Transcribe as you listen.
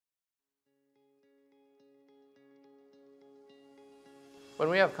When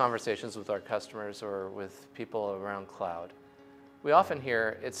we have conversations with our customers or with people around cloud, we often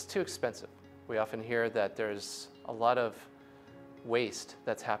hear it's too expensive. We often hear that there's a lot of waste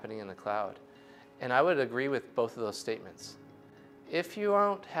that's happening in the cloud. And I would agree with both of those statements. If you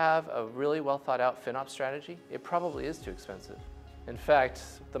don't have a really well thought out FinOps strategy, it probably is too expensive. In fact,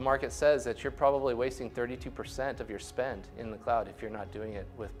 the market says that you're probably wasting 32% of your spend in the cloud if you're not doing it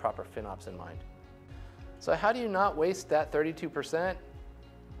with proper FinOps in mind. So how do you not waste that 32%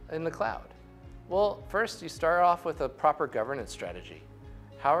 in the cloud? Well, first you start off with a proper governance strategy.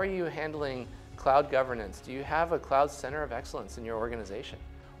 How are you handling cloud governance? Do you have a cloud center of excellence in your organization?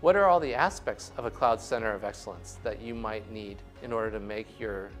 What are all the aspects of a cloud center of excellence that you might need in order to make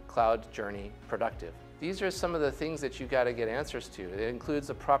your cloud journey productive? These are some of the things that you got to get answers to. It includes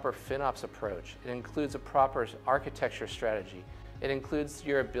a proper FinOps approach. It includes a proper architecture strategy. It includes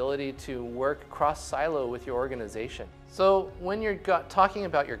your ability to work cross-silo with your organization. So when you're talking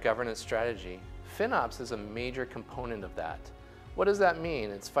about your governance strategy, FinOps is a major component of that. What does that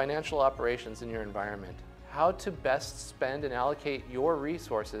mean? It's financial operations in your environment. How to best spend and allocate your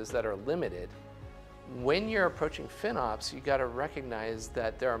resources that are limited. When you're approaching FinOps, you got to recognize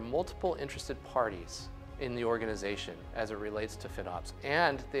that there are multiple interested parties in the organization as it relates to FinOps,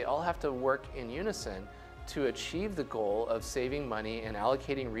 and they all have to work in unison to achieve the goal of saving money and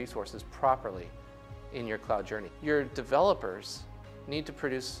allocating resources properly in your cloud journey. Your developers need to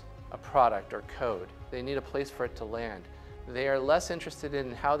produce a product or code. They need a place for it to land. They are less interested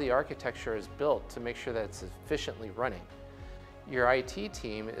in how the architecture is built to make sure that it's efficiently running. Your IT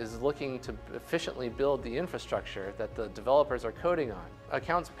team is looking to efficiently build the infrastructure that the developers are coding on.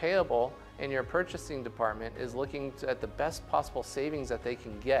 Accounts payable and your purchasing department is looking at the best possible savings that they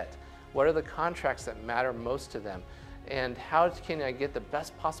can get. What are the contracts that matter most to them? And how can I get the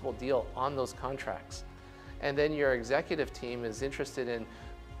best possible deal on those contracts? And then your executive team is interested in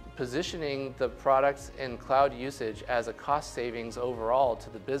positioning the products and cloud usage as a cost savings overall to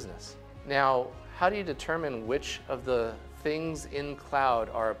the business. Now, how do you determine which of the things in cloud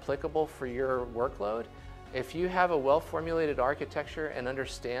are applicable for your workload? If you have a well-formulated architecture and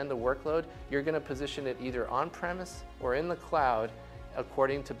understand the workload, you're going to position it either on-premise or in the cloud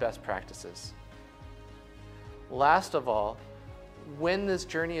according to best practices. Last of all, when this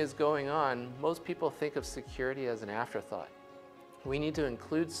journey is going on, most people think of security as an afterthought. We need to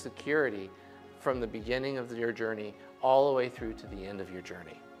include security from the beginning of your journey all the way through to the end of your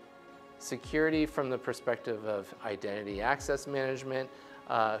journey. Security from the perspective of identity access management,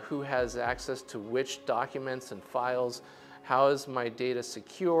 who has access to which documents and files, how is my data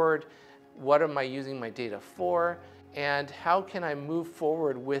secured, what am I using my data for, and how can I move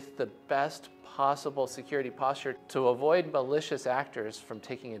forward with the best possible security posture to avoid malicious actors from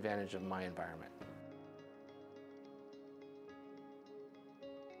taking advantage of my environment.